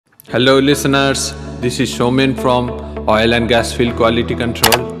Hello listeners, this is Showman from Oil and Gas Field Quality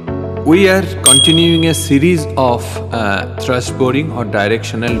Control. We are continuing a series of thrust boring or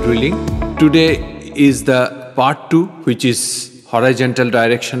directional drilling. Today is the part 2, which is horizontal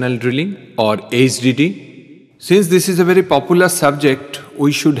directional drilling or HDD. Since this is a very popular subject,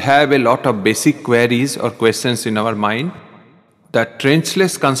 we should have a lot of basic queries or questions in our mind. The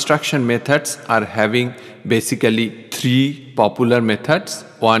trenchless construction methods are having basically 3 popular methods.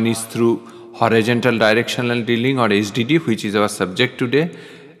 One is through horizontal directional drilling or HDD, which is our subject today.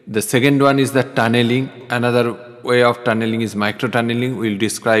 The second one is the tunneling. Another way of tunneling is micro tunneling. We'll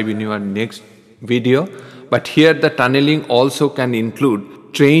describe in your next video. But here the tunneling also can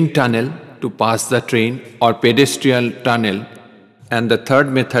include train tunnel to pass the train or pedestrian tunnel. And the third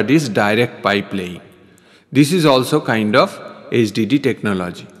method is direct pipe laying. This is also kind of HDD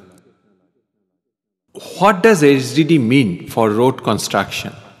technology. What does HDD mean for road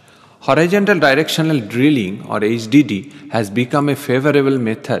construction? Horizontal directional drilling or HDD has become a favorable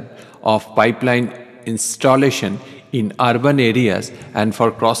method of pipeline installation in urban areas and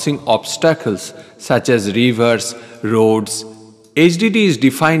for crossing obstacles such as rivers, roads. HDD is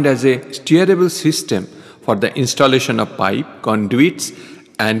defined as a steerable system for the installation of pipe, conduits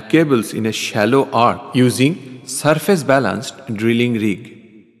and cables in a shallow arc using surface balanced drilling rig.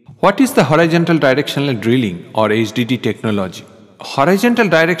 What is the horizontal directional drilling or HDD technology? Horizontal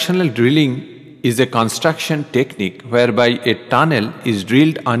directional drilling is a construction technique whereby a tunnel is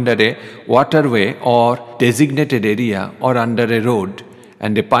drilled under a waterway or designated area or under a road,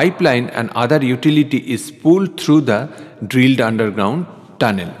 and a pipeline and other utility is pulled through the drilled underground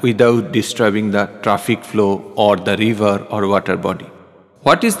tunnel without disturbing the traffic flow or the river or water body.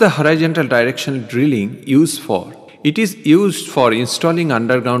 What is the horizontal directional drilling used for? It is used for installing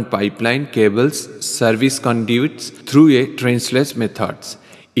underground pipeline cables, service conduits through a trenchless methods.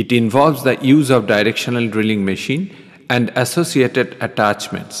 It involves the use of directional drilling machine and associated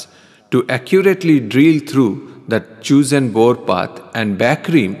attachments to accurately drill through the chosen bore path and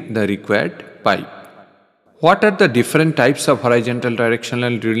backream the required pipe. What are the different types of horizontal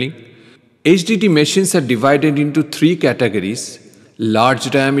directional drilling? HDD machines are divided into 3 categories: large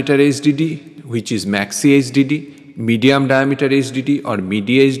diameter HDD, which is maxi HDD, medium diameter HDD or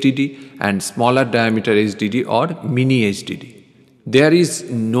midi HDD, and smaller diameter HDD or mini HDD. There is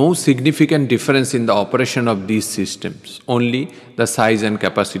no significant difference in the operation of these systems, only the size and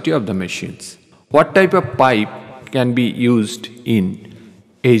capacity of the machines. What type of pipe can be used in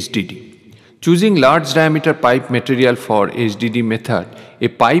HDD? Choosing large diameter pipe material for HDD method, a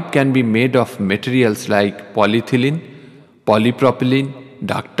pipe can be made of materials like polyethylene, polypropylene,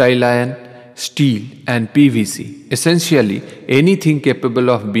 ductile iron, steel and PVC, essentially anything capable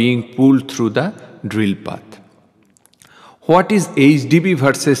of being pulled through the drill path. What is HDB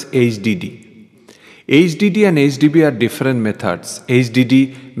versus HDD? HDD and HDB are different methods.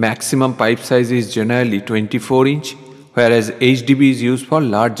 HDD maximum pipe size is generally 24 inch, whereas HDB is used for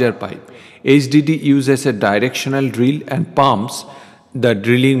larger pipe. HDD uses a directional drill and pumps the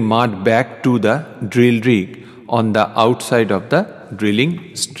drilling mud back to the drill rig on the outside of the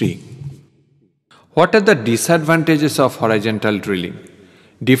drilling string. What are the disadvantages of horizontal drilling?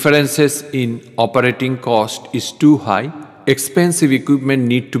 Differences in operating cost is too high. Expensive equipment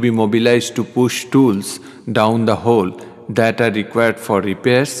need to be mobilized to push tools down the hole that are required for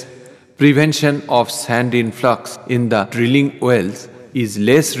repairs. Prevention of sand influx in the drilling wells is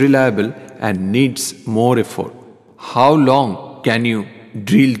less reliable and needs more effort. How long can you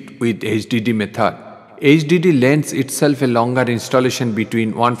drill with HDD method? HDD lends itself a longer installation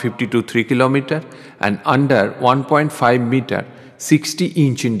between 150 to 3 km and under 1.5 meter, 60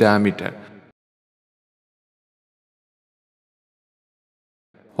 inch in diameter.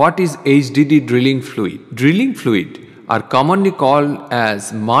 What is HDD drilling fluid? Drilling fluid are commonly called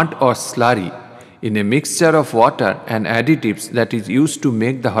as mud or slurry in a mixture of water and additives that is used to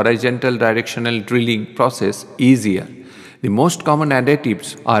make the horizontal directional drilling process easier. The most common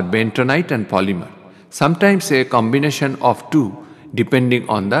additives are bentonite and polymer. Sometimes a combination of two depending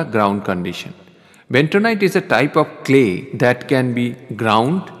on the ground condition. Bentonite is a type of clay that can be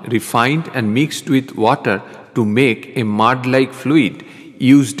ground, refined and mixed with water to make a mud-like fluid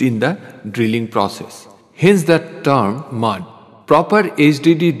used in the drilling process. Hence the term mud. Proper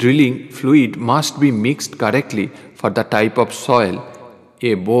HDD drilling fluid must be mixed correctly for the type of soil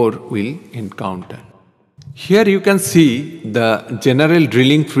a bore will encounter. Here you can see the general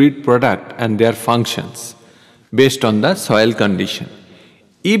drilling fluid product and their functions based on the soil condition.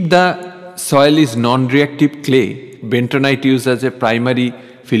 If the soil is non-reactive clay, bentonite used as a primary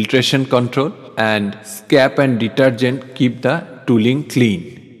filtration control and scap and detergent keep the tooling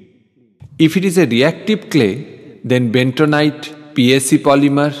clean. If it is a reactive clay, then bentonite, PSC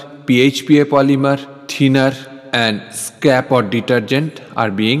polymer, PHPA polymer, thinner, and scrap or detergent are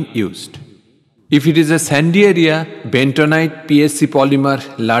being used. If it is a sandy area, bentonite, PSC polymer,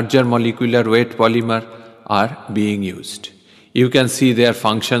 larger molecular weight polymer are being used. You can see their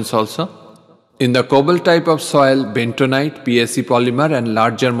functions also. In the cobalt type of soil, bentonite, PSC polymer and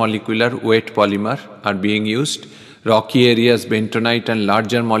larger molecular weight polymer are being used. Rocky areas, bentonite and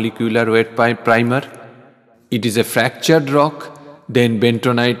larger molecular weight primer. It is a fractured rock, then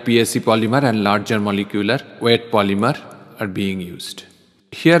bentonite, PSC polymer and larger molecular weight polymer are being used.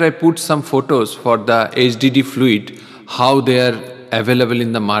 Here I put some photos for the HDD fluid, how they are available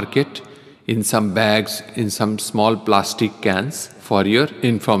in the market, in some bags, in some small plastic cans, for your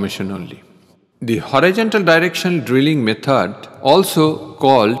information only. The horizontal directional drilling method, also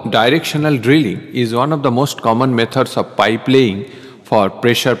called directional drilling, is one of the most common methods of pipe laying for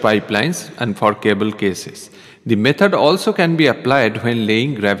pressure pipelines and for cable cases. The method also can be applied when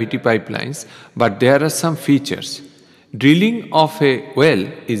laying gravity pipelines, but there are some features. Drilling of a well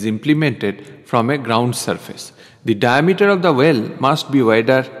is implemented from a ground surface. The diameter of the well must be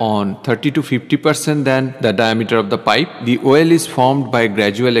wider on 30 to 50% than the diameter of the pipe. The well is formed by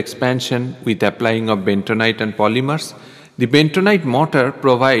gradual expansion with applying of bentonite and polymers. The bentonite mortar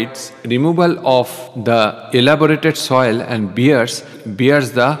provides removal of the elaborated soil and bears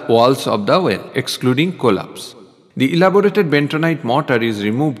the walls of the well, excluding collapse. The elaborated bentonite mortar is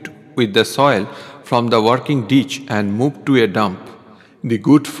removed with the soil from the working ditch and moved to a dump. The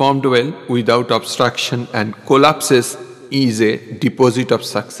good formed well without obstruction and collapses is a deposit of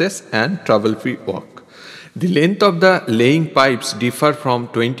success and trouble-free work. The length of the laying pipes differ from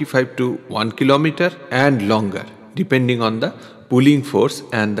 25 to 1 kilometer and longer, depending on the pulling force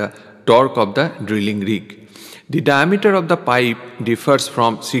and the torque of the drilling rig. The diameter of the pipe differs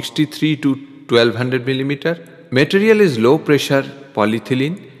from 63 to 1200 millimeter. Material is low pressure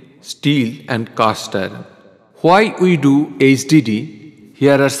polyethylene, steel and cast iron. Why we do HDD?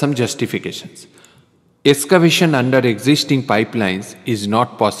 Here are some justifications. Excavation under existing pipelines is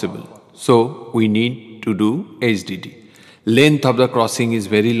not possible, so we need to do HDD. Length of the crossing is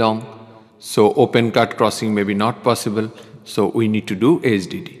very long, so open cut crossing may be not possible, so we need to do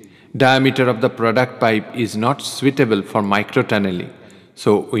HDD. Diameter of the product pipe is not suitable for microtunneling,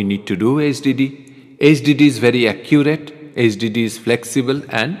 so we need to do HDD. HDD is very accurate, HDD is flexible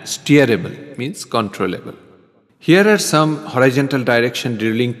and steerable, means controllable. Here are some horizontal direction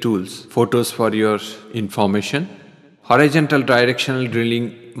drilling tools, photos for your information. Horizontal directional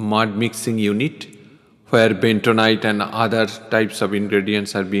drilling mud mixing unit, where bentonite and other types of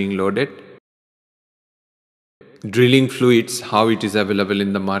ingredients are being loaded. Drilling fluids, how it is available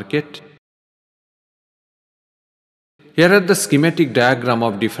in the market. Here are the schematic diagram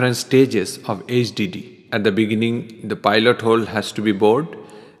of different stages of HDD. At the beginning, the pilot hole has to be bored.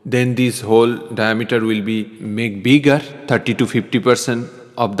 Then this hole diameter will be made bigger, 30 to 50%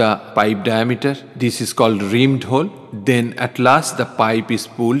 of the pipe diameter. This is called rimmed hole. Then at last the pipe is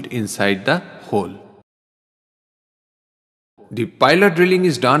pulled inside the hole. The pilot drilling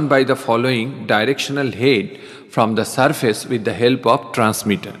is done by the following directional head from the surface with the help of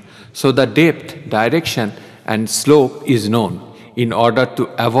transmitter. So the depth, direction and slope is known in order to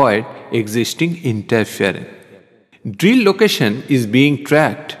avoid existing interference. Drill location is being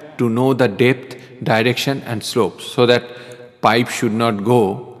tracked to know the depth, direction and slope, so that pipe should not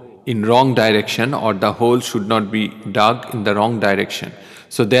go in wrong direction or the hole should not be dug in the wrong direction.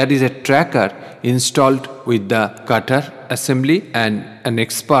 So there is a tracker installed with the cutter assembly, and an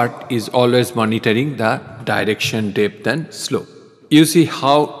expert is always monitoring the direction, depth and slope. You see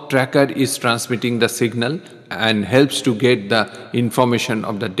how tracker is transmitting the signal and helps to get the information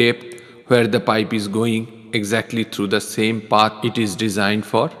of the depth where the pipe is going exactly through the same path it is designed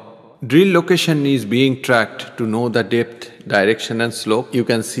for. Drill location is being tracked to know the depth, direction and slope. You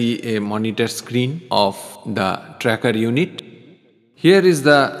can see a monitor screen of the tracker unit. Here is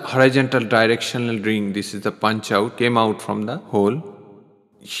the horizontal directional ring. This is the punch out, came out from the hole.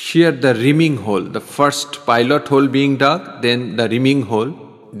 Here the rimming hole, the first pilot hole being dug, then the rimming hole.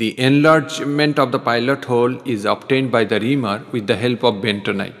 The enlargement of the pilot hole is obtained by the rimmer with the help of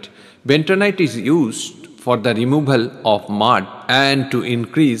bentonite. Bentonite is used for the removal of mud and to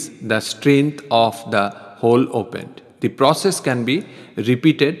increase the strength of the hole opened. The process can be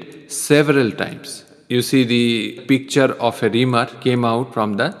repeated several times. You see the picture of a rimmer came out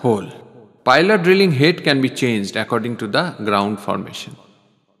from the hole. Pilot drilling head can be changed according to the ground formation.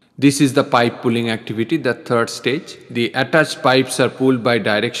 This is the pipe pulling activity, the third stage. The attached pipes are pulled by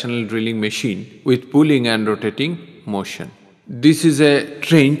directional drilling machine with pulling and rotating motion. This is a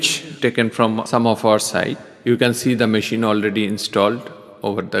trench taken from some of our site. You can see the machine already installed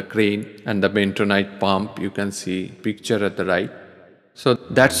over the crane and the bentonite pump. You can see picture at the right. So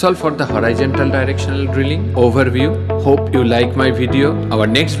that's all for the horizontal directional drilling overview. Hope you like my video. Our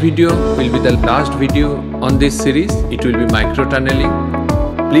next video will be the last video on this series. It will be micro tunneling.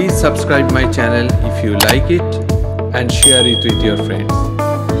 Please subscribe my channel if you like it and share it with your friends.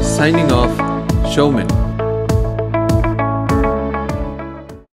 Signing off, Showman.